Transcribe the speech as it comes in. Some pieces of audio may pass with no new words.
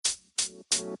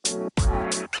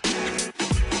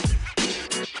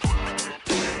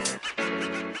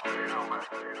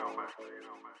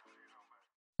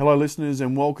Hello listeners,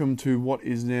 and welcome to what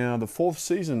is now the fourth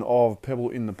season of Pebble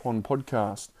in the Pond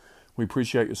podcast. We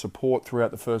appreciate your support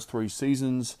throughout the first three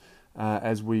seasons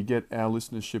as we get our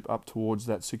listenership up towards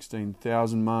that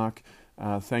 16,000 mark.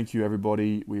 Thank you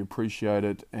everybody, we appreciate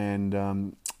it, and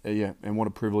what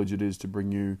a privilege it is to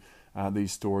bring you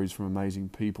these stories from amazing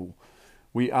people.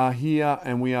 We are here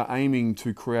and we are aiming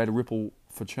to create a ripple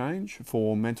for change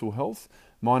for mental health.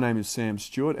 My name is Sam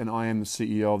Stewart and I am the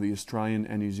CEO of the Australian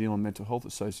and New Zealand Mental Health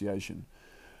Association.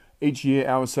 Each year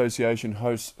our association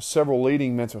hosts several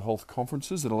leading mental health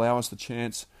conferences that allow us the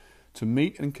chance to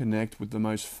meet and connect with the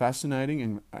most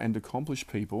fascinating and accomplished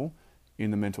people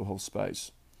in the mental health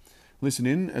space. Listen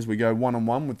in as we go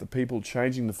one-on-one with the people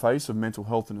changing the face of mental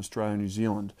health in Australia and New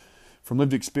Zealand, from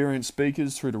lived experience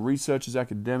speakers through to researchers,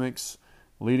 academics,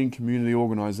 leading community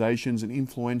organisations and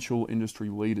influential industry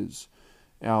leaders.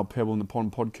 Our Pebble in the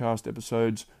Pond podcast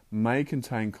episodes may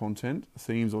contain content,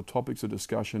 themes or topics of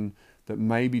discussion that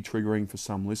may be triggering for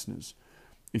some listeners.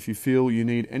 If you feel you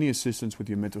need any assistance with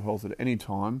your mental health at any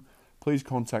time, please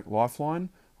contact Lifeline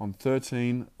on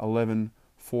 13 11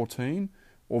 14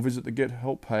 or visit the Get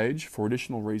Help page for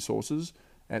additional resources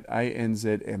at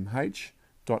anzmh.asn.au.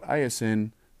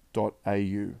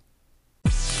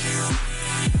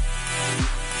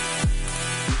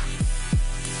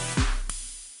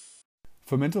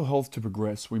 For mental health to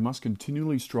progress, we must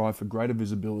continually strive for greater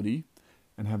visibility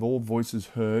and have all voices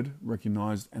heard,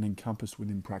 recognised and encompassed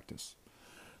within practice.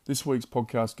 This week's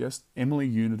podcast guest, Emily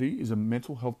Unity, is a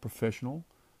mental health professional,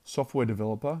 software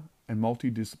developer and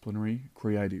multidisciplinary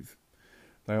creative.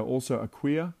 They are also a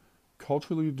queer,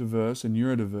 culturally diverse and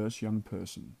neurodiverse young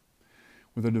person.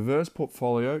 With a diverse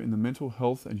portfolio in the mental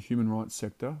health and human rights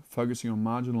sector, focusing on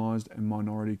marginalised and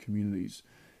minority communities,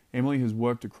 Emily has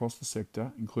worked across the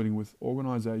sector, including with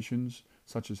organisations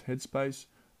such as Headspace,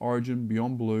 Origin,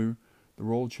 Beyond Blue, the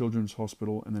Royal Children's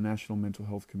Hospital and the National Mental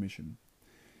Health Commission.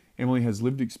 Emily has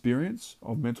lived experience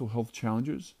of mental health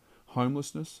challenges,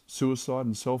 homelessness, suicide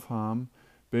and self-harm,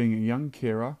 being a young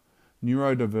carer,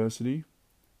 neurodiversity,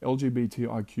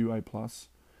 LGBTIQA+,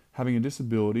 having a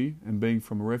disability and being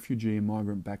from a refugee and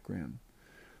migrant background.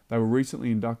 They were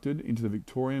recently inducted into the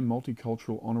Victorian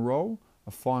Multicultural Honour Roll,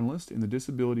 a finalist in the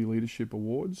Disability Leadership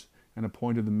Awards and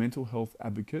appointed the Mental Health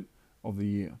Advocate of the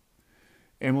Year.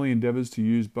 Emily endeavours to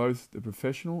use both the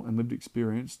professional and lived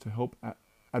experience to help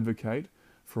advocate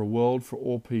for a world for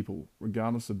all people,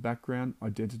 regardless of background,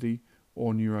 identity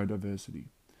or neurodiversity.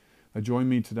 They join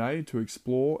me today to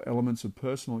explore elements of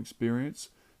personal experience,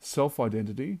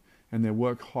 self-identity and their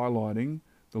work highlighting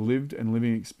the lived and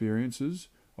living experiences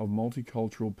of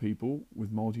multicultural people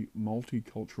with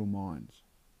multicultural minds.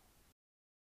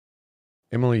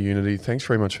 Emily Unity, thanks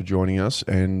very much for joining us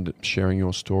and sharing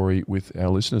your story with our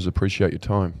listeners. Appreciate your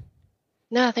time.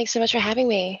 No, thanks so much for having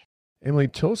me. Emily,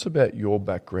 tell us about your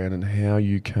background and how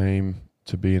you came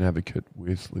to be an advocate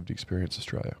with Lived Experience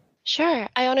Australia. Sure.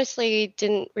 I honestly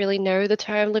didn't really know the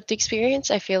term lived experience.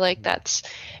 I feel like that's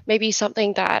maybe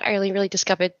something that I only really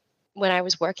discovered when I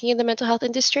was working in the mental health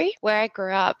industry. Where I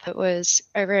grew up, it was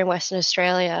over in Western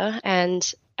Australia, and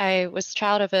I was the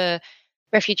child of a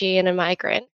refugee and a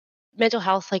migrant. Mental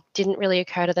health didn't really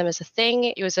occur to them as a thing.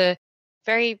 It was a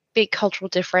very big cultural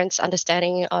difference,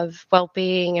 understanding of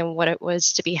well-being and what it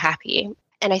was to be happy.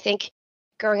 And I think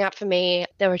growing up for me,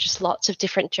 there were just lots of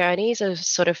different journeys of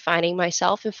sort of finding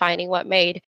myself and finding what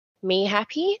made me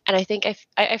happy. And I think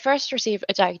I first received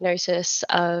a diagnosis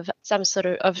of some sort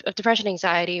of depression,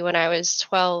 anxiety when I was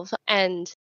 12.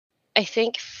 And I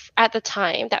think at the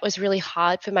time that was really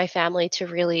hard for my family to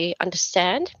really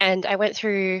understand. And I went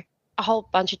through a whole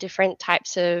bunch of different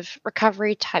types of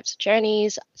recovery types of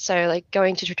journeys. So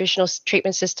going to traditional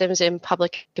treatment systems in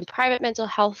public and private mental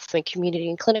health and community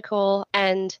and clinical.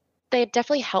 And they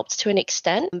definitely helped to an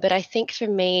extent. But I think for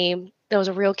me, there was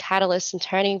a real catalyst and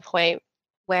turning point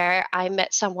where I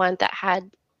met someone that had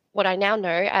what I now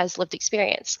know as lived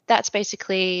experience. That's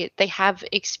basically, they have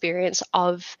experience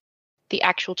of the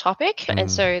actual topic.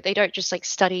 And so they don't just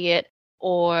study it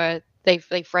or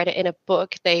they've read it in a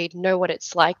book. They know what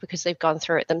it's like because they've gone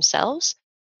through it themselves.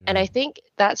 And I think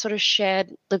that sort of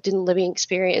shared lived in living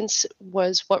experience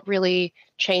was what really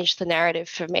changed the narrative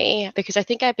for me, because I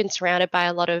think I've been surrounded by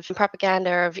a lot of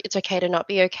propaganda of it's okay to not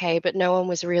be okay, but no one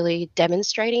was really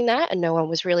demonstrating that and no one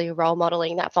was really role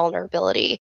modeling that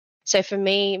vulnerability. So for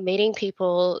me, meeting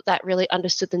people that really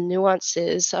understood the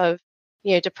nuances of,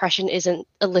 depression isn't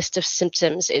a list of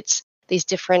symptoms. It's these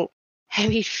different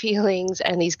heavy feelings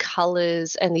and these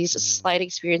colors and these slight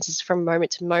experiences from moment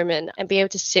to moment, and be able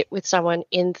to sit with someone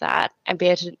in that and be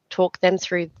able to talk them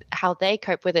through how they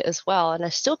cope with it as well and are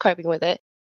still coping with it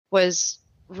was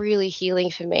really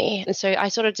healing for me. And so I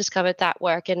sort of discovered that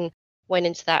work and went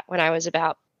into that when I was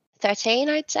about 13,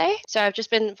 I'd say. So I've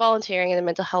just been volunteering in the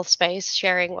mental health space,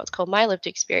 sharing what's called my lived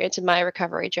experience and my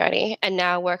recovery journey, and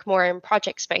now work more in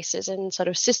project spaces and sort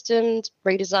of systems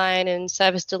redesign and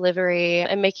service delivery,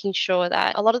 and making sure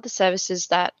that a lot of the services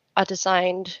that are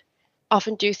designed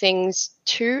often do things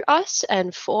to us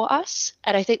and for us.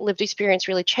 And I think lived experience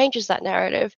really changes that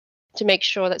narrative to make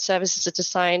sure that services are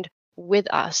designed with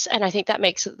us. And I think that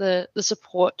makes it the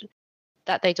support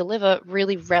that they deliver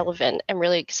really relevant and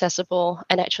really accessible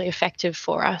and actually effective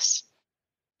for us.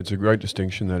 It's a great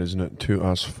distinction, that, isn't it? To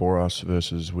us, for us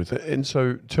versus with it. And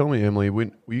so tell me, Emily, were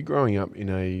you growing up in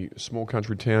a small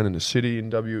country town in a city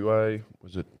in WA?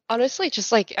 Was it? Honestly,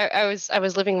 just like I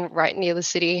was living right near the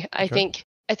city. Okay.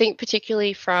 I think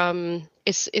particularly from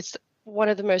it's one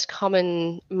of the most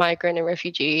common migrant and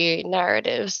refugee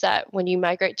narratives that when you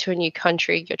migrate to a new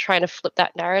country, you're trying to flip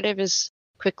that narrative as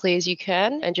quickly as you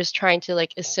can and just trying to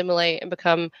like assimilate and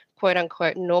become quote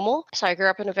unquote normal. So I grew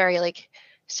up in a very like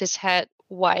cishet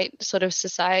white sort of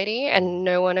society, and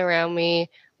no one around me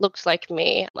looks like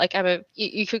me. Like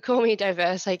you could call me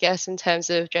diverse, I guess, in terms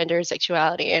of gender and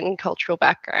sexuality and cultural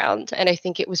background. And I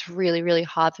think it was really, really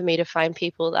hard for me to find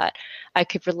people that I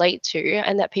could relate to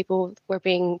and that people were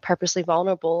being purposely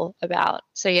vulnerable about.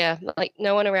 So yeah, like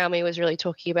no one around me was really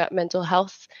talking about mental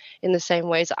health in the same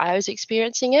ways I was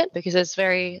experiencing it, because there's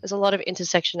a lot of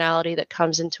intersectionality that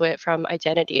comes into it from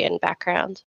identity and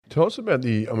background. Tell us about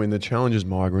the challenges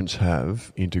migrants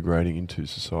have integrating into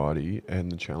society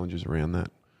and the challenges around that.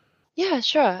 Yeah,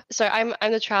 sure. So I'm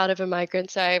the child of a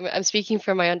migrant, so I'm speaking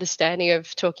from my understanding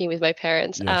of talking with my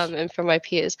parents Yes. and from my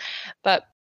peers. But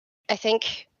I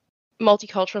think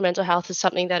multicultural mental health is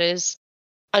something that is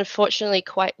unfortunately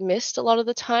quite missed a lot of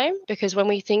the time, because when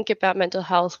we think about mental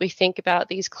health, we think about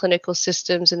these clinical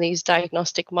systems and these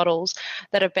diagnostic models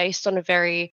that are based on a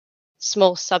very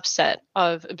small subset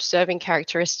of observing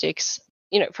characteristics,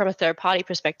 from a third party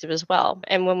perspective as well.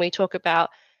 And when we talk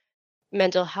about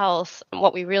mental health,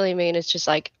 what we really mean is just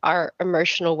like our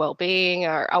emotional well-being,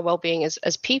 our well-being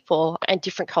as people, and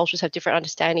different cultures have different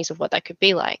understandings of what that could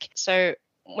be like. So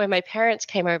when my parents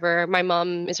came over, my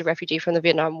mum is a refugee from the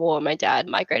Vietnam War, my dad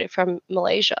migrated from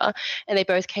Malaysia, and they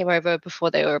both came over before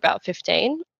they were about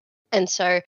 15. And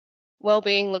so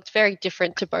well-being looked very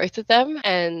different to both of them,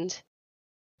 and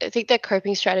I think their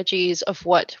coping strategies of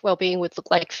what well-being would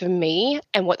look like for me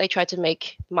and what they tried to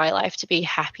make my life to be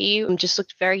happy just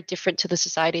looked very different to the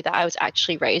society that I was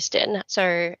actually raised in.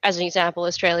 So, as an example,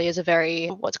 Australia is a very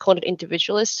what's called an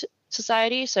individualist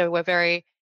society. So we're very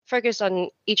focused on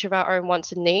each of our own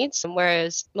wants and needs,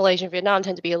 whereas Malaysia and Vietnam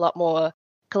tend to be a lot more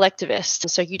collectivist.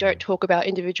 So you don't talk about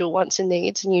individual wants and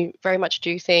needs, and you very much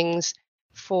do things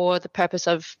for the purpose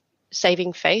of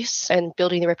saving face and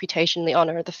building the reputation and the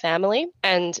honor of the family.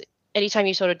 And anytime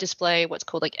you sort of display what's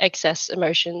called like excess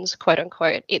emotions, quote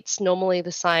unquote, it's normally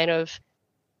the sign of,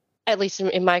 at least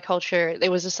in my culture, there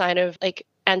was a sign of like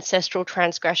ancestral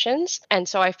transgressions. And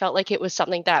so I felt like it was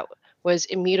something that was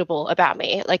immutable about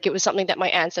me. Like it was something that my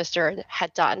ancestor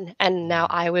had done. And now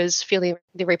I was feeling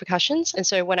the repercussions. And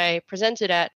so when I presented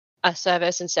at a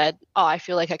service and said, oh, I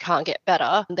feel like I can't get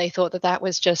better, they thought that that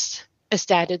was just a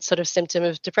standard sort of symptom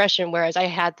of depression, whereas I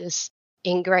had this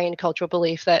ingrained cultural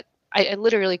belief that I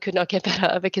literally could not get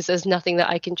better because there's nothing that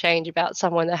I can change about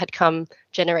someone that had come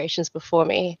generations before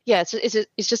me. Yeah,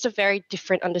 it's just a very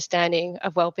different understanding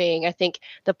of well-being. I think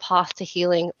the path to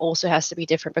healing also has to be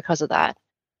different because of that.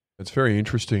 It's very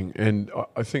interesting, and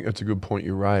I think that's a good point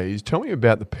you raised. Tell me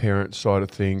about the parent side of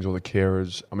things, or the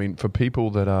carers. I mean, for people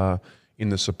that are in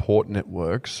the support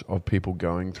networks of people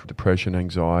going through depression,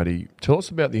 anxiety, tell us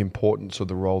about the importance of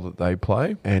the role that they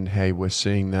play and how we're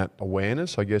seeing that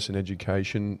awareness, I guess, in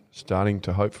education starting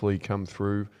to hopefully come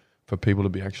through for people to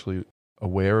be actually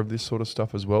aware of this sort of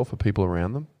stuff as well for people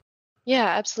around them. Yeah,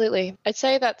 absolutely. I'd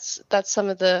say that's some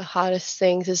of the hardest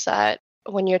things, is that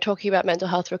when you're talking about mental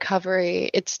health recovery,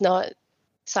 it's not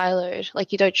siloed.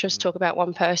 Like you don't just talk about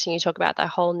one person, you talk about that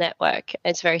whole network.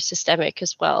 It's very systemic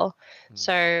as well.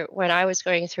 So when I was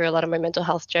going through a lot of my mental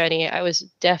health journey, I was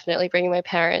definitely bringing my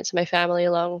parents and my family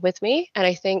along with me. And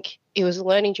I think it was a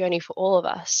learning journey for all of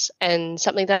us, and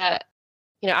something that,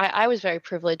 I was very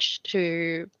privileged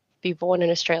to be born in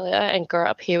Australia and grow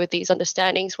up here with these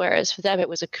understandings, whereas for them it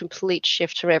was a complete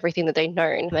shift from everything that they'd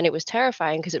known. And it was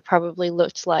terrifying because it probably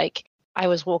looked like I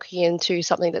was walking into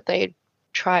something that they'd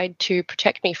tried to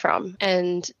protect me from.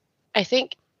 And I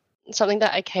think something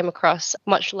that I came across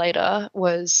much later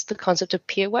was the concept of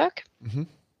peer work, Mm-hmm.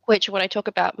 which when I talk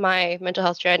about my mental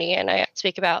health journey and I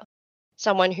speak about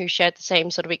someone who shared the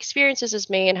same sort of experiences as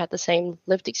me and had the same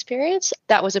lived experience,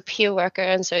 that was a peer worker.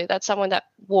 And so that's someone that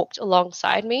walked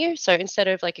alongside me. So instead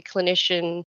of like a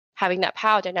clinician having that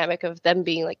power dynamic of them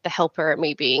being like the helper and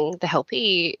me being the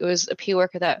helpee, it was a peer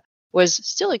worker that was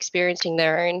still experiencing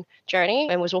their own journey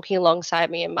and was walking alongside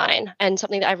me in mine. And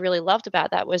something that I really loved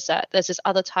about that was that there's this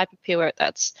other type of peer work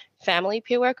that's family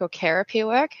peer work or carer peer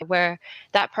work, where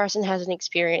that person has an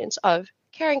experience of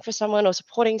caring for someone or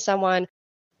supporting someone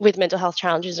with mental health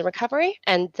challenges and recovery,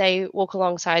 and they walk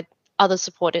alongside other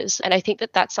supporters. And I think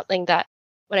that that's something that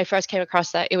when I first came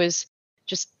across that, it was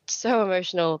just so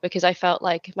emotional because I felt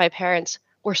like my parents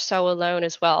were so alone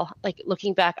as well. Like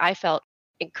looking back, I felt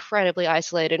incredibly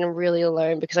isolated and really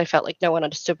alone because I felt like no one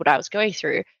understood what I was going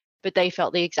through, but they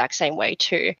felt the exact same way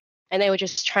too. And they were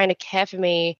just trying to care for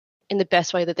me in the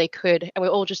best way that they could. And we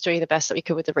are all just doing the best that we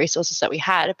could with the resources that we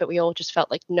had, but we all just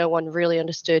felt like no one really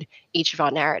understood each of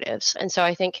our narratives. And so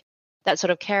I think that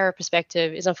sort of carer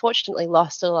perspective is unfortunately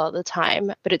lost a lot of the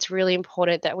time, but it's really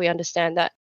important that we understand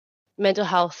that mental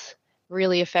health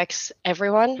really affects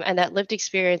everyone and that lived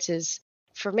experiences,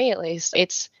 for me at least,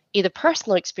 it's either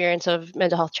personal experience of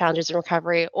mental health challenges and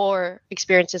recovery or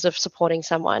experiences of supporting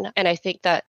someone. And I think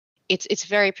that it's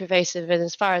very pervasive. And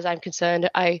as far as I'm concerned,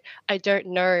 I don't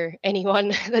know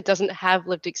anyone that doesn't have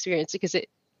lived experience because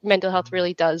mental health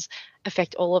really does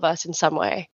affect all of us in some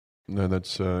way. No,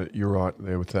 that's you're right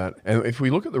there with that. And if we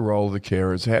look at the role of the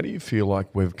carers, how do you feel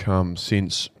like we've come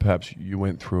since perhaps you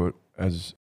went through it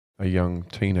as a young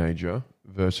teenager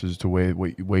versus to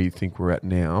where you think we're at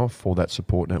now for that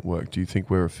support network? Do you think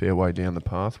we're a fair way down the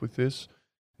path with this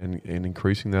and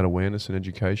increasing that awareness and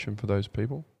education for those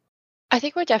people? I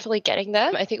think we're definitely getting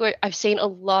there. I think I've seen a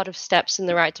lot of steps in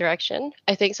the right direction.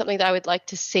 I think something that I would like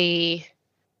to see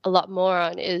a lot more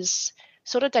on is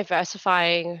sort of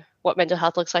diversifying what mental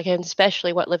health looks like and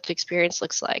especially what lived experience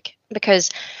looks like. Because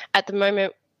at the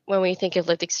moment, when we think of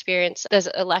lived experience, there's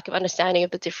a lack of understanding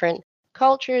of the different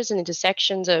cultures and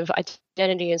intersections of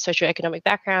identity and socioeconomic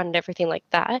background and everything like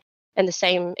that. And the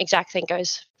same exact thing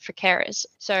goes for carers.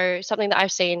 So something that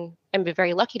I've seen and been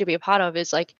very lucky to be a part of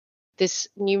is like this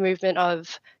new movement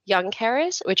of young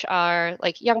carers, which are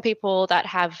like young people that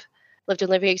have lived a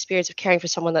living experience of caring for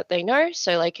someone that they know.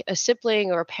 So, like a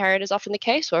sibling or a parent is often the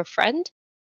case, or a friend.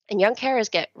 And young carers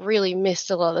get really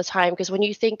missed a lot of the time because when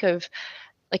you think of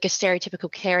like a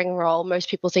stereotypical caring role, most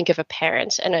people think of a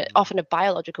parent and often a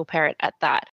biological parent at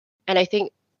that. And I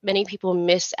think many people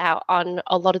miss out on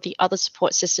a lot of the other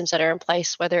support systems that are in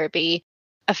place, whether it be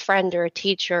a friend or a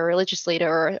teacher or a religious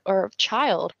leader or a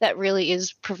child that really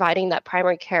is providing that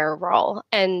primary care role.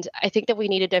 And I think that we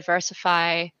need to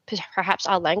diversify perhaps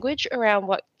our language around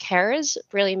what carers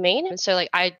really mean. And so like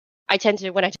I tend to,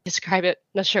 when I describe it,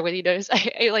 not sure whether you notice,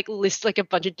 I like list like a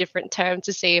bunch of different terms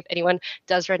to see if anyone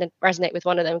does resonate with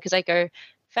one of them because I go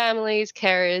families,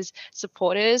 carers,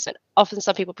 supporters, and often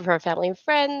some people prefer family and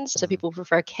friends, some people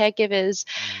prefer caregivers.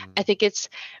 I think it's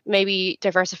maybe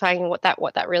diversifying what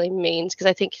that really means because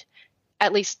I think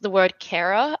at least the word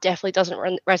carer definitely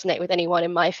doesn't resonate with anyone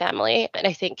in my family, and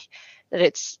I think that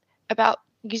it's about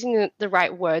using the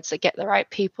right words that get the right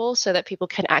people so that people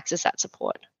can access that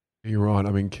support. You're right. I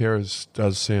mean, carers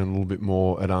does sound a little bit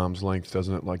more at arm's length,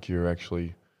 doesn't it? Like you're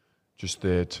actually just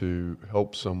there to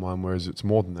help someone, whereas it's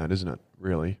more than that, isn't it?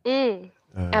 Really. Uh,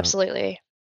 Absolutely.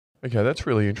 okay, that's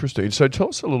really interesting. So tell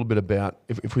us a little bit about,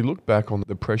 if we look back on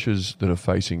the pressures that are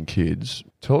facing kids,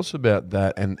 tell us about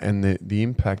that and the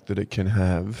impact that it can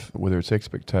have, whether it's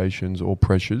expectations or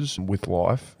pressures with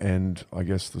life and I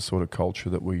guess the sort of culture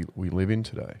that we live in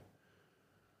today.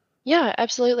 Yeah,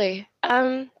 absolutely.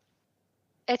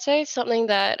 I'd say something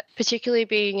that, particularly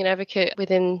being an advocate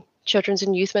within children's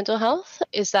and youth mental health,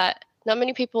 is that not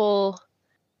many people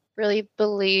really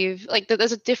believe like that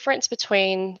there's a difference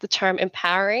between the term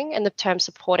empowering and the term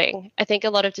supporting. I think a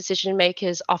lot of decision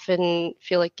makers often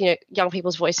feel like, young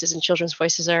people's voices and children's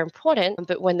voices are important,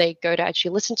 but when they go to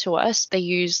actually listen to us, they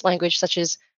use language such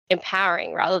as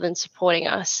empowering rather than supporting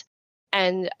us.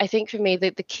 And I think for me,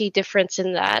 the key difference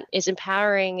in that is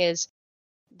empowering is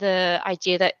the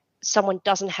idea that someone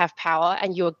doesn't have power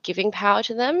and you're giving power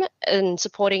to them, and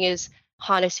supporting is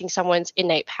harnessing someone's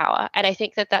innate power. And I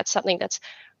think that that's something that's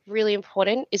really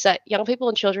important, is that young people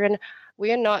and children,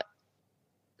 we are not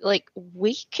like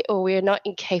weak or we're not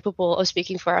incapable of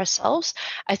speaking for ourselves.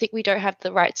 I think we don't have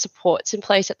the right supports in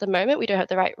place at the moment. We don't have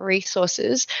the right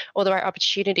resources or the right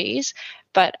opportunities.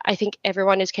 But I think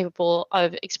everyone is capable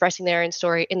of expressing their own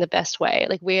story in the best way.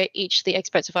 Like we're each the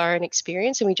experts of our own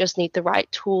experience, and we just need the right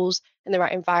tools and the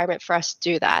right environment for us to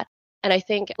do that. And I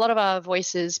think a lot of our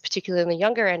voices, particularly in the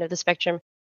younger end of the spectrum,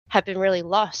 have been really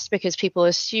lost because people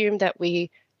assume that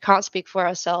we can't speak for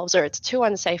ourselves or it's too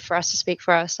unsafe for us to speak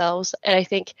for ourselves. And I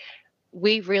think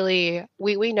we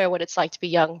know what it's like to be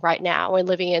young right now. We're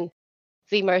living in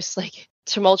the most like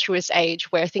tumultuous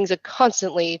age where things are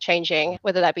constantly changing,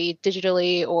 whether that be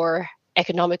digitally or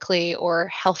economically or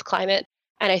health climate.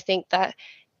 And I think that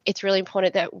it's really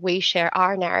important that we share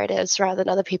our narratives rather than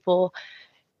other people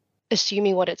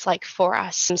assuming what it's like for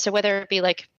us. And so whether it be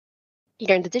like,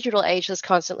 in the digital age that's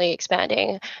constantly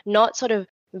expanding, not sort of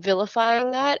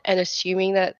vilifying that and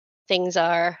assuming that things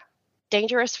are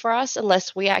dangerous for us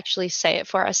unless we actually say it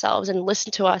for ourselves and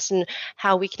listen to us and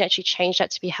how we can actually change that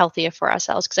to be healthier for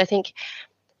ourselves. Because I think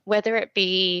whether it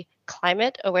be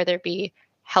climate or whether it be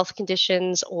health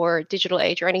conditions or digital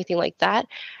age or anything like that,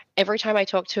 every time I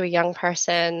talk to a young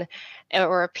person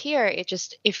or a peer,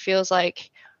 it feels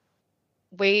like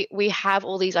we have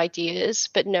all these ideas,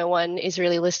 but no one is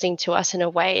really listening to us in a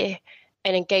way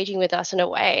and engaging with us in a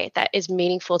way that is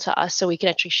meaningful to us so we can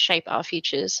actually shape our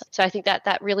futures. So I think that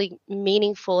that really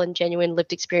meaningful and genuine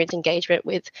lived experience engagement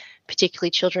with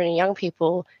particularly children and young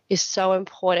people is so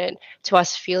important to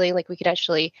us feeling like we can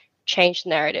actually change the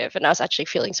narrative and us actually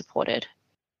feeling supported.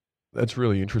 That's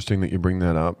really interesting that you bring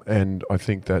that up, and I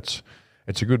think it's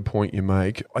a good point you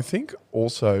make. I think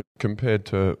also compared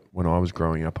to when I was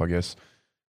growing up, I guess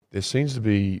there seems to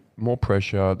be more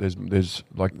pressure. There's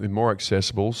like they're more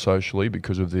accessible socially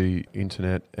because of the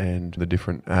internet and the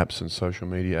different apps and social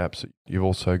media apps. You've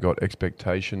also got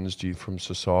expectations from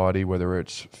society, whether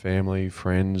it's family,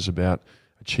 friends, about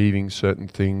achieving certain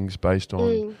things based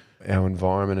on our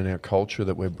environment and our culture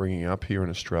that we're bringing up here in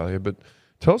Australia. But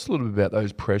tell us a little bit about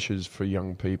those pressures for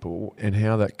young people and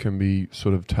how that can be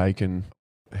sort of taken,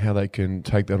 how they can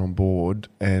take that on board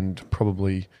and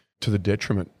probably to the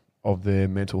detriment of their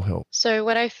mental health. So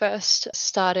when I first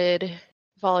started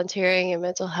volunteering in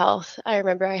mental health, I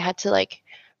remember I had to like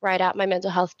write out my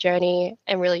mental health journey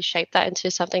and really shape that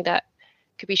into something that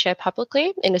could be shared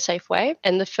publicly in a safe way.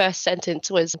 And the first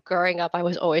sentence was, growing up, I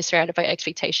was always surrounded by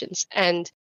expectations.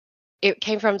 And it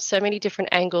came from so many different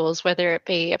angles, whether it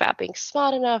be about being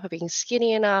smart enough or being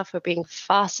skinny enough or being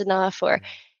fast enough or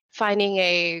finding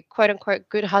a quote unquote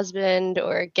good husband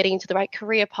or getting into the right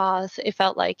career path. It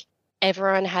felt like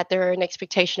everyone had their own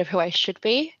expectation of who I should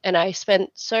be. And I spent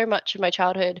so much of my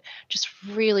childhood just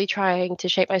really trying to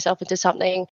shape myself into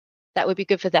something that would be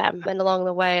good for them. And along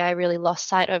the way, I really lost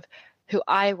sight of who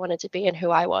I wanted to be and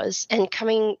who I was. And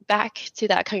coming back to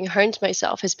that, coming home to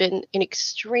myself has been an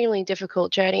extremely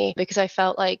difficult journey because I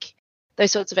felt like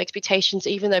those sorts of expectations,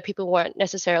 even though people weren't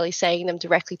necessarily saying them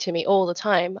directly to me all the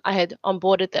time, I had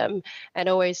onboarded them and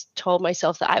always told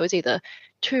myself that I was either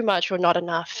too much or not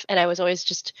enough. And I was always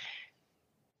just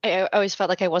I always felt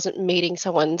like I wasn't meeting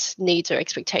someone's needs or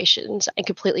expectations and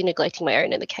completely neglecting my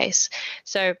own in the case.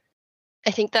 So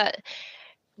I think that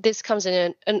this comes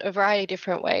in a variety of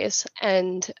different ways.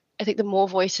 And I think the more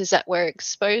voices that we're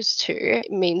exposed to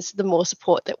means the more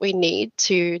support that we need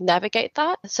to navigate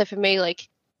that. So for me, like,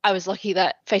 I was lucky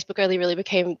that Facebook only really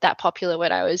became that popular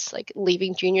when I was like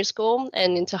leaving junior school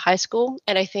and into high school.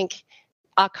 And I think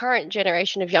our current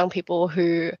generation of young people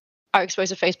who are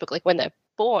exposed to Facebook, like when they're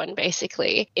born,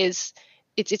 basically, is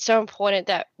it's so important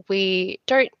that we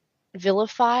don't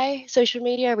vilify social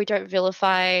media. We don't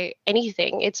vilify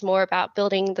anything. It's more about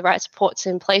building the right supports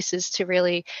in places to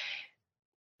really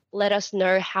let us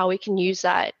know how we can use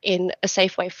that in a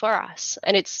safe way for us.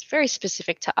 And it's very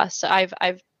specific to us. So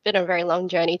I've been on a very long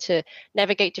journey to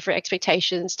navigate different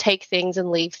expectations, take things and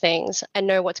leave things, and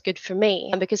know what's good for me.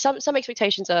 And because some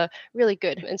expectations are really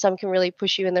good and some can really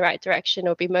push you in the right direction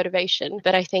or be motivation.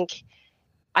 But I think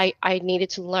I needed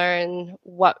to learn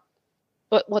what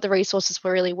the resources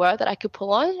really were that I could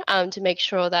pull on to make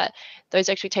sure that those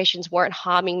expectations weren't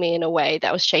harming me in a way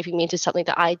that was shaping me into something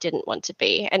that I didn't want to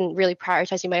be, and really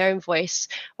prioritizing my own voice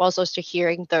whilst also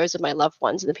hearing those of my loved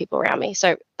ones and the people around me.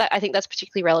 So I think that's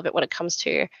particularly relevant when it comes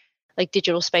to like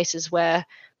digital spaces where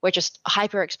we're just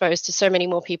hyper exposed to so many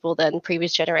more people than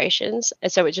previous generations. And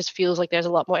so it just feels like there's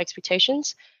a lot more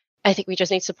expectations. I think we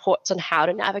just need supports on how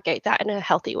to navigate that in a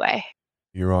healthy way.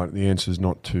 You're right. The answer is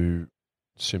not to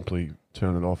simply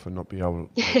turn it off and not be able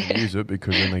to use it,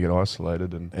 because then they get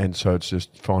isolated. And so it's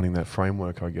just finding that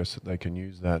framework, I guess, that they can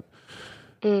use that.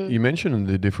 Mm. You mentioned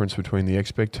the difference between the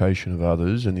expectation of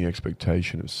others and the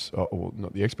expectation of, or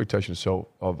not the expectation of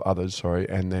of others, sorry,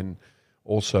 and then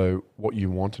also what you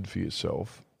wanted for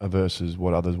yourself versus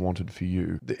what others wanted for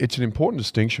you. It's an important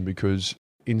distinction because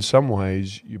in some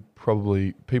ways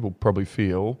people probably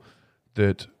feel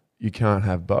that you can't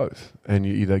have both, and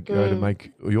you either go to Mm.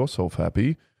 make yourself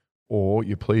happy or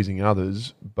you're pleasing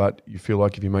others, but you feel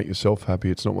like if you make yourself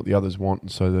happy, it's not what the others want,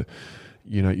 and so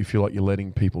you feel like you're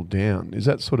letting people down. Is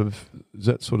that sort of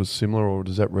similar, or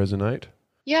does that resonate?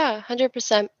 Yeah,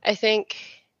 100%. I think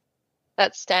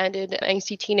that standard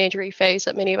angsty teenagery phase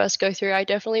that many of us go through, I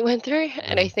definitely went through.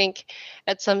 And Yeah. I think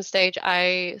at some stage,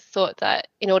 I thought that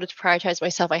in order to prioritize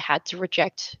myself, I had to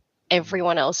reject Mm.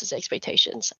 everyone else's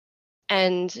expectations.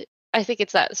 And I think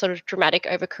it's that sort of dramatic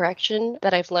overcorrection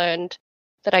that I've learned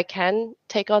that I can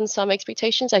take on some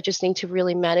expectations. I just need to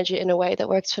really manage it in a way that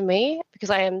works for me because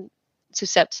I am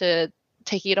susceptible to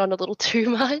taking it on a little too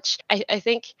much. I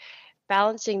think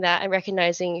balancing that and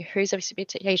recognizing whose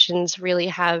expectations really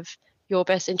have your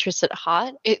best interests at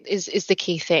heart is the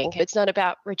key thing. It's not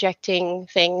about rejecting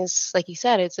things, like you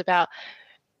said, it's about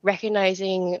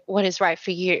recognizing what is right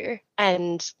for you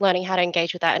and learning how to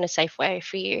engage with that in a safe way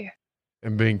for you.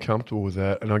 And being comfortable with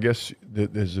that. And I guess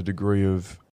that there's a degree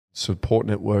of support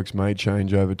networks may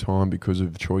change over time because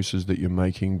of choices that you're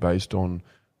making based on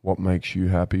what makes you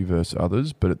happy versus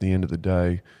others. But at the end of the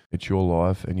day, it's your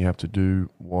life and you have to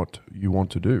do what you want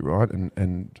to do, right?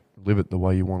 And live it the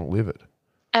way you want to live it.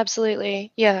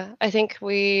 Absolutely. Yeah. I think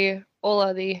we all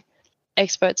are the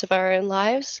experts of our own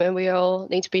lives and we all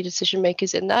need to be decision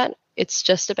makers in that. It's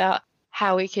just about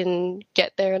how we can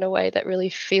get there in a way that really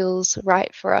feels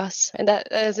right for us. And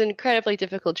that is an incredibly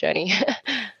difficult journey.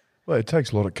 Well, it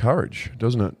takes a lot of courage,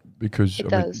 doesn't it? Because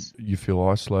It I mean, does. you feel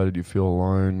isolated, you feel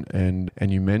alone, and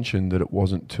you mentioned that it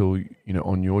wasn't till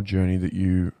on your journey that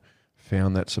you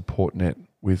found that support net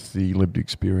with the lived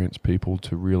experience people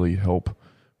to really help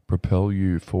propel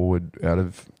you forward out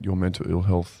of your mental ill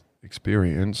health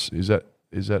experience. Is that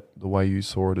the way you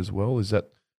saw it as well? Is that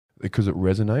because it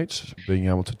resonates, being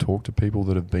able to talk to people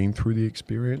that have been through the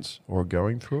experience or are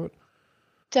going through it?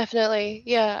 Definitely.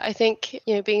 Yeah. I think,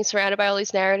 being surrounded by all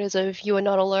these narratives of you are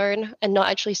not alone and not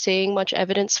actually seeing much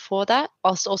evidence for that,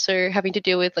 whilst also having to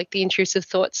deal with like the intrusive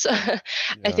thoughts. I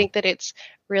Yeah. think that it's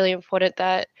really important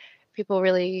that people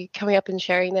really coming up and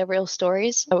sharing their real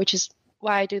stories, which is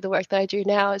why I do the work that I do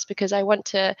now, is because I want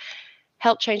to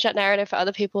help change that narrative for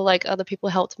other people like other people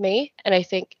helped me. And I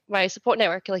think my support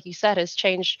network, like you said, has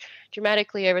changed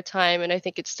dramatically over time. And I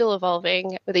think it's still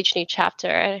evolving with each new chapter.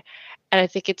 And I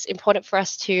think it's important for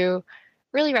us to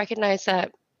really recognize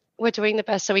that we're doing the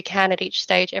best that we can at each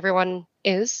stage. Everyone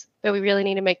is, but we really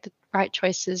need to make the right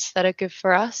choices that are good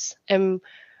for us. And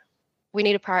we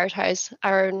need to prioritize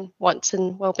our own wants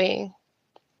and well being.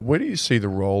 Where do you see the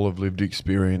role of lived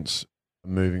experience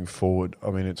moving forward?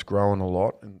 I mean, it's grown a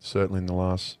lot, and certainly in the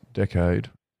last decade,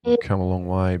 we've come a long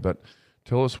way. But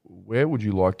tell us, where would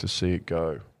you like to see it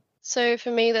go? So for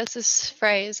me, there's this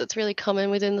phrase that's really common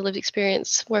within the lived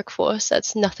experience workforce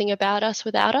that's nothing about us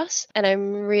without us. And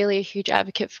I'm really a huge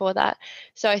advocate for that.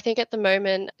 So I think at the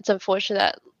moment, it's unfortunate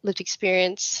that lived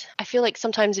experience, I feel like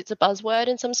sometimes it's a buzzword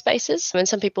in some spaces. And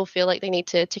some people feel like they need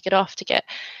to tick it off to get,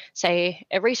 say,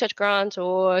 a research grant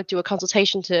or do a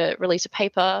consultation to release a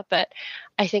paper. But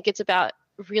I think it's about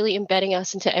really embedding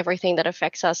us into everything that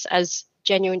affects us as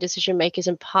genuine decision makers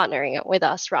and partnering it with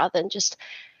us rather than just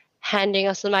handing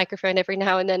us the microphone every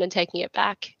now and then and taking it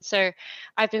back. So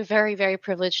I've been very, very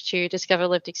privileged to discover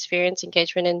lived experience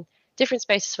engagement in different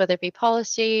spaces, whether it be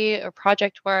policy or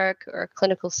project work or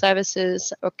clinical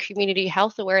services or community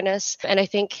health awareness. And I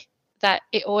think that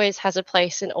it always has a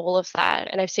place in all of that.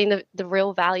 And I've seen the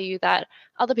real value that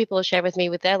other people have shared with me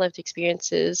with their lived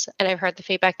experiences. And I've heard the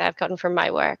feedback that I've gotten from my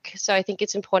work. So I think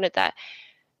it's important that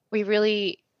we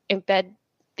really embed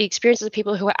the experiences of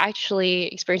people who are actually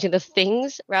experiencing the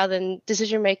things rather than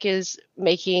decision makers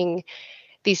making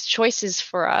these choices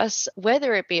for us,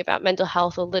 whether it be about mental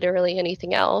health or literally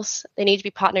anything else. They need to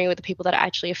be partnering with the people that are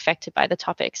actually affected by the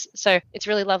topics. So it's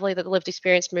really lovely that the lived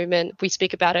experience movement, we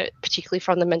speak about it particularly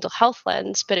from the mental health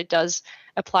lens, but it does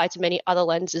apply to many other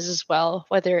lenses as well,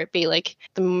 whether it be like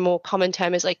the more common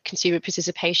term is like consumer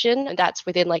participation, and that's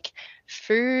within like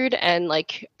food and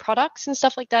like products and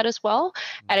stuff like that as well.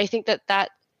 And I think that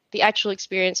the actual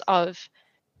experience of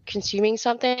consuming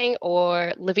something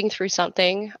or living through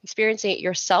something, experiencing it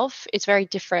yourself, it's very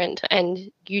different. And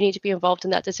you need to be involved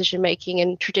in that decision making.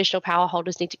 And traditional power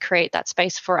holders need to create that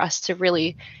space for us to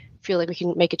really feel like we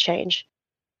can make a change.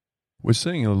 We're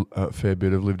seeing a fair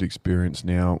bit of lived experience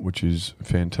now, which is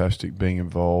fantastic, being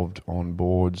involved on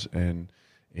boards and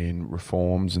in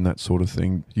reforms and that sort of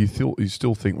thing. You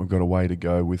still think we've got a way to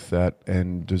go with that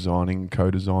and designing,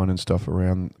 co-design and stuff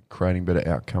around creating better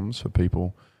outcomes for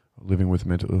people living with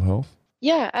mental health?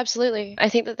 Yeah, absolutely. I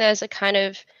think that there's a kind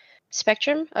of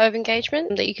spectrum of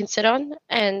engagement that you can sit on.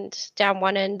 And down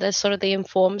one end, there's sort of the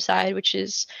informed side, which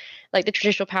is like the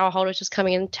traditional power holders just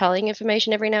coming and telling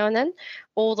information every now and then,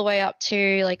 all the way up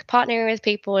to like partnering with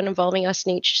people and involving us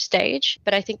in each stage.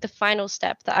 But I think the final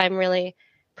step that I'm really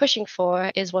pushing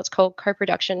for is what's called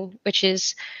co-production, which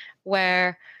is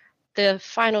where the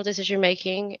final decision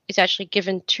making is actually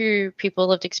given to people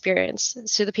lived experience.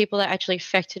 So the people that are actually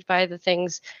affected by the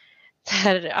things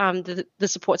that the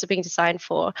supports are being designed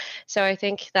for. So I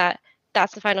think that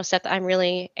that's the final step that I'm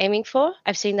really aiming for.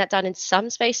 I've seen that done in some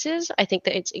spaces. I think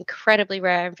that it's incredibly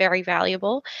rare and very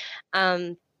valuable.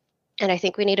 Um, and I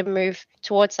think we need to move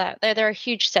towards that. There are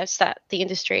huge steps that the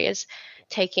industry is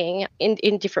taking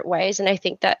in different ways. And I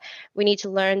think that we need to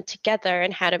learn together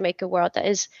and how to make a world that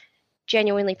is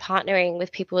genuinely partnering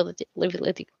with people with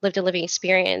lived a living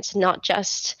experience, not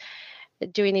just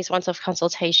doing these once-off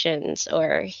consultations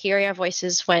or hearing our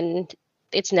voices when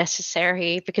it's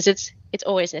necessary, because it's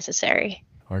always necessary.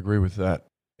 I agree with that.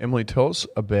 Emily, tell us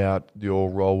about your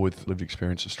role with Lived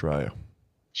Experience Australia.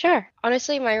 Sure.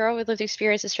 Honestly, my role with Lived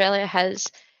Experience Australia has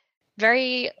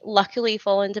very luckily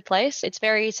fallen into place. It's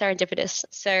very serendipitous.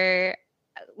 So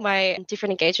my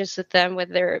different engagements with them,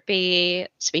 whether it be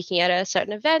speaking at a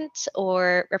certain event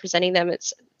or representing them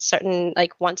at certain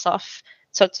like once-off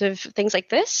sorts of things like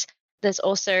this, there's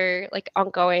also like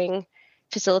ongoing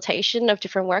facilitation of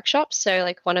different workshops. So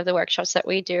like one of the workshops that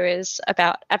we do is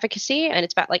about advocacy, and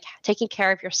it's about like taking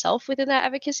care of yourself within that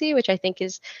advocacy, which I think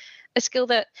is a skill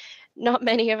that not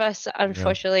many of us are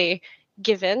unfortunately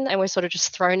given, and we're sort of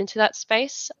just thrown into that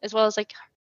space, as well as like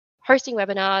hosting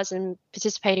webinars and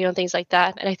participating on things like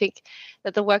that. And I think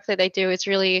that the work that they do is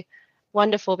really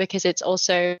wonderful because it's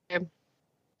also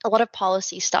a lot of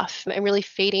policy stuff and really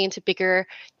feeding into bigger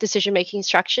decision making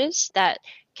structures that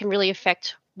can really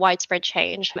affect widespread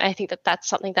change. I think that that's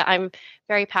something that I'm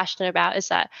very passionate about, is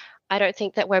that I don't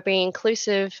think that we're being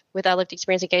inclusive with our lived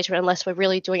experience engagement unless we're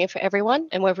really doing it for everyone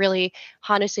and we're really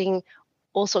harnessing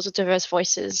all sorts of diverse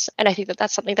voices. And I think that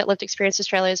that's something that Lived Experience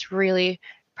Australia is really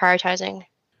prioritizing.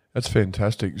 That's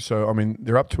fantastic. So, I mean,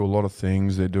 they're up to a lot of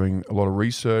things. They're doing a lot of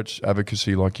research,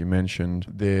 advocacy, like you mentioned.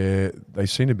 They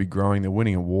seem to be growing. They're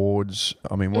winning awards.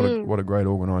 I mean, what a great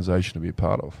organisation to be a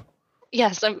part of.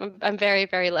 Yes, I'm very,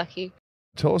 very lucky.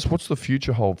 Tell us, what's the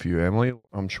future hold for you, Emily?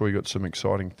 I'm sure you got some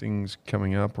exciting things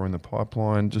coming up or in the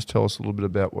pipeline. Just tell us a little bit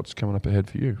about what's coming up ahead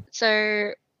for you.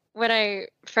 So when I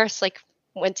first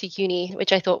went to uni,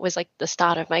 which I thought was like the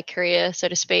start of my career, so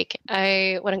to speak,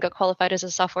 I went and got qualified as a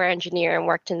software engineer and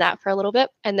worked in that for a little bit.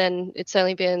 And then it's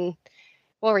only been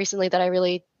more recently that I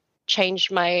really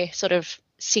changed my sort of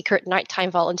secret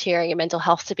nighttime volunteering and mental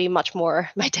health to be much more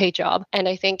my day job. And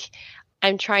I think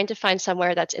I'm trying to find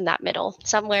somewhere that's in that middle,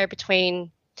 somewhere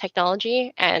between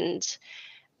technology and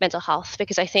mental health,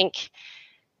 because I think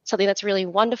something that's really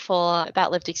wonderful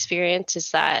about lived experience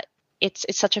is that it's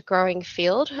such a growing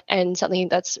field, and something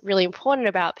that's really important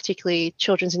about particularly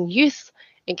children's and youth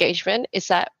engagement is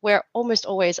that we're almost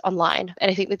always online.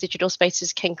 And I think the digital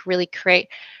spaces can really create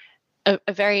a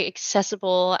very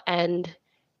accessible and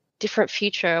different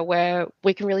future where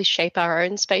we can really shape our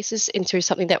own spaces into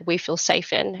something that we feel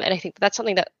safe in. And I think that's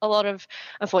something that a lot of,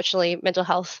 unfortunately, mental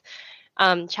health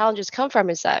challenges come from,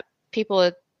 is that people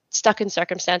are stuck in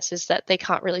circumstances that they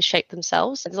can't really shape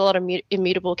themselves. There's a lot of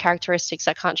immutable characteristics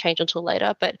that can't change until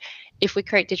later. But if we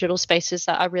create digital spaces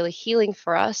that are really healing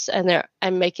for us and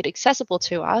make it accessible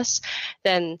to us,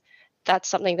 then that's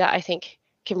something that I think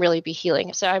can really be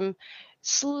healing. So I'm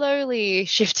slowly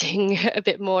shifting a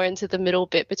bit more into the middle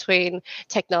bit between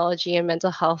technology and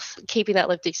mental health, keeping that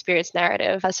lived experience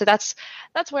narrative. So that's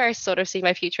where I sort of see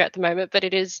my future at the moment. But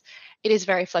it is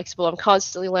very flexible. I'm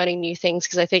constantly learning new things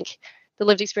because I think the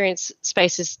lived experience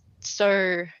space is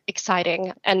so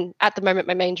exciting. And at the moment,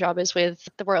 my main job is with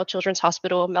the Royal Children's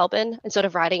Hospital in Melbourne and sort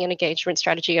of writing an engagement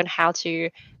strategy on how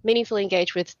to meaningfully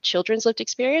engage with children's lived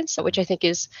experience, which I think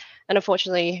is an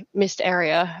unfortunately missed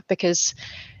area because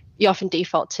you often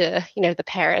default to, the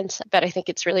parents. But I think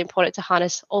it's really important to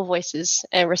harness all voices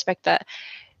and respect that,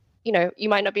 you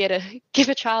might not be able to give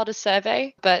a child a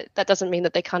survey, but that doesn't mean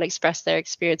that they can't express their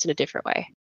experience in a different way.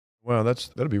 Wow,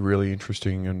 that'll be really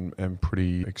interesting and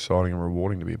pretty exciting and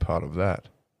rewarding to be a part of that.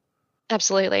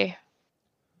 Absolutely.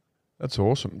 That's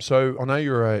awesome. So I know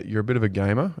you're a bit of a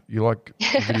gamer. You like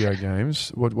video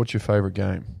games. What's your favorite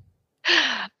game?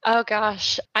 Oh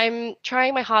gosh, I'm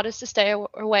trying my hardest to stay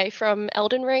away from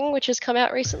Elden Ring, which has come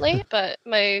out recently. But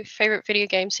my favorite video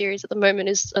game series at the moment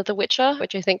is The Witcher,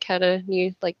 which I think had a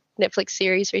new like Netflix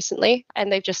series recently,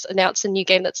 and they've just announced a new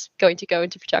game that's going to go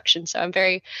into production. So I'm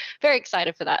very, very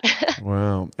excited for that.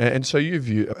 Wow. And so have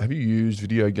you used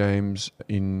video games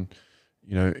in,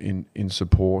 in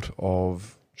support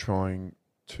of trying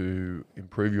to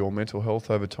improve your mental health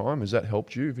over time? Has that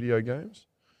helped you, video games?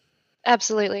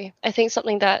 Absolutely, I think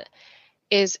something that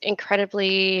is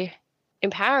incredibly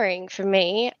empowering for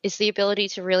me is the ability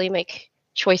to really make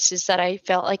choices that I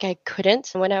felt like I couldn't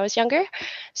when I was younger.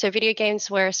 So video games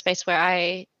were a space where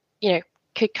I, you know,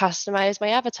 could customize my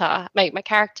avatar, make my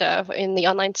character in the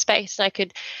online space, and I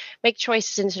could make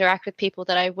choices and interact with people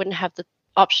that I wouldn't have the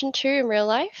option to in real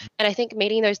life. And I think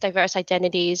meeting those diverse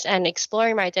identities and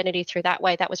exploring my identity through that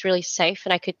way, that was really safe.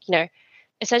 And I could,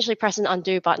 essentially press an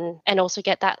undo button and also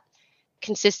get that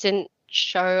consistent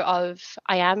show of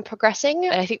I am progressing.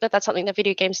 And I think that that's something that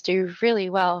video games do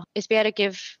really well, is be able to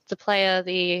give the player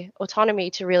the autonomy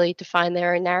to really define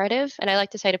their own narrative. And I like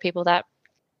to say to people that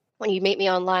when you meet me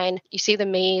online, you see the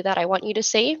me that I want you to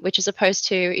see, which is opposed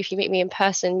to if you meet me in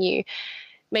person, you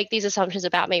make these assumptions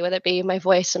about me, whether it be my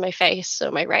voice or my face or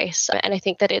my race. And I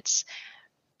think that it's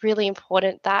really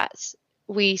important that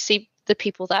we see the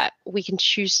people that we can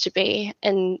choose to be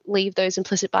and leave those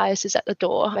implicit biases at the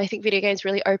door. I think video games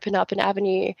really open up an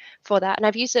avenue for that. And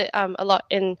I've used it a lot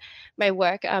in my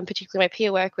work, particularly my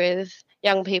peer work with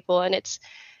young people. And it's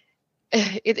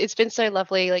been so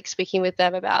lovely, like speaking with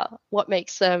them about what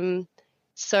makes them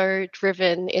so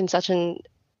driven in such an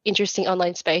interesting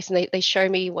online space. And they show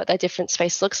me what their different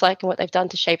space looks like and what they've done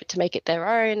to shape it to make it their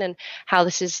own, and how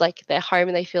this is like their home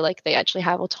and they feel like they actually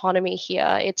have autonomy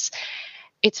here.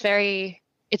 It's very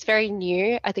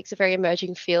new. I think it's a very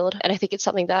emerging field, and I think it's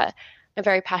something that I'm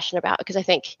very passionate about, because I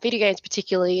think video games,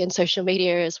 particularly, and social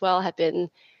media as well, have been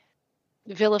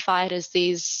vilified as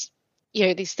these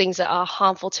things that are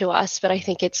harmful to us. But I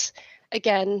think it's,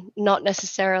 again, not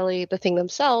necessarily the thing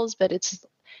themselves, but it's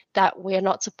that we're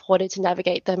not supported to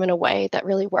navigate them in a way that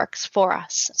really works for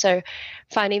us. So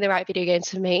finding the right video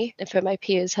games for me and for my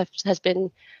peers has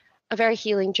been a very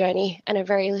healing journey, and I'm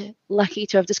very lucky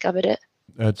to have discovered it.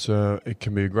 It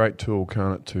can be a great tool,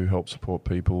 can't it, to help support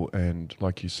people and,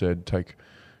 like you said, take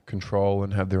control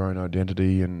and have their own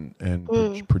identity and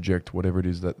project whatever it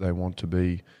is that they want to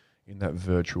be in that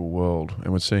virtual world.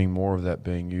 And we're seeing more of that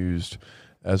being used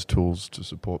as tools to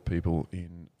support people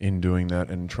in doing that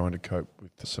and trying to cope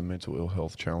with some mental ill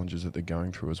health challenges that they're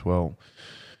going through as well.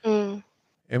 Mm.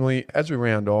 Emily, as we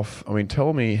round off,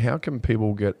 tell me, how can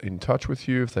people get in touch with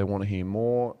you if they want to hear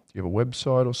more? Do you have a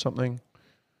website or something?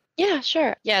 Yeah,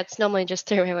 sure. Yeah, it's normally just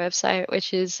through my website,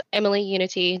 which is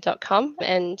emilyunity.com.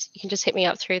 And you can just hit me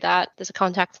up through that. There's a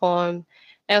contact form.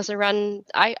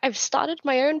 I've started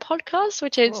my own podcast,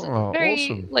 which is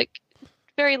awesome.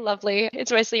 very lovely.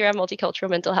 It's mostly around multicultural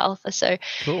mental health. So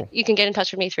Cool. You can get in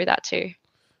touch with me through that too.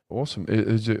 Awesome.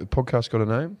 Is the podcast got a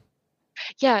name?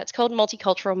 Yeah, it's called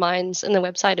Multicultural Minds, and the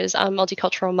website is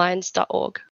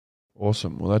multiculturalminds.org.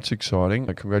 Awesome. Well, that's exciting.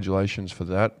 Congratulations for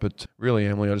that. But really,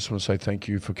 Emily, I just want to say thank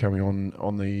you for coming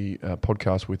on the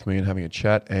podcast with me and having a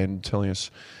chat and telling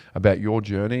us about your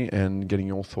journey and getting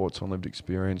your thoughts on lived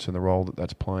experience and the role that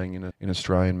that's playing in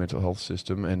Australian mental health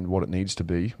system and what it needs to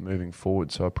be moving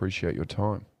forward. So I appreciate your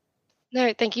time.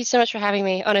 No, thank you so much for having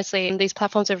me. Honestly, these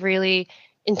platforms are really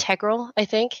integral, I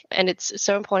think, and it's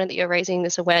so important that you're raising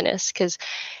this awareness, because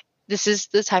this is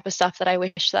the type of stuff that I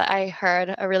wish that I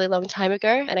heard a really long time ago,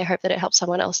 and I hope that it helps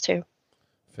someone else too.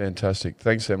 Fantastic.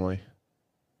 Thanks, Emily.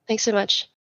 Thanks so much.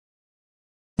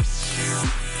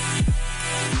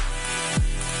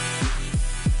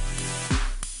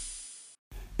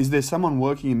 Is there someone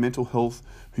working in mental health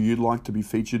who you'd like to be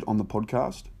featured on the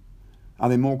podcast? Are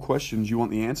there more questions you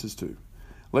want the answers to?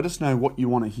 Let us know what you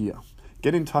want to hear.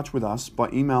 Get in touch with us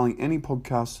by emailing any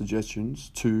podcast suggestions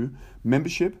to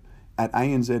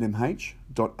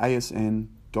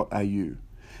membership@anzmh.asn.au.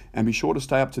 And be sure to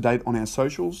stay up to date on our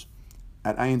socials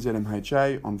at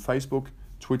ANZMHA on Facebook,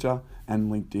 Twitter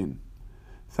and LinkedIn.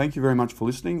 Thank you very much for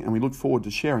listening, and we look forward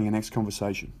to sharing our next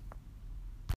conversation.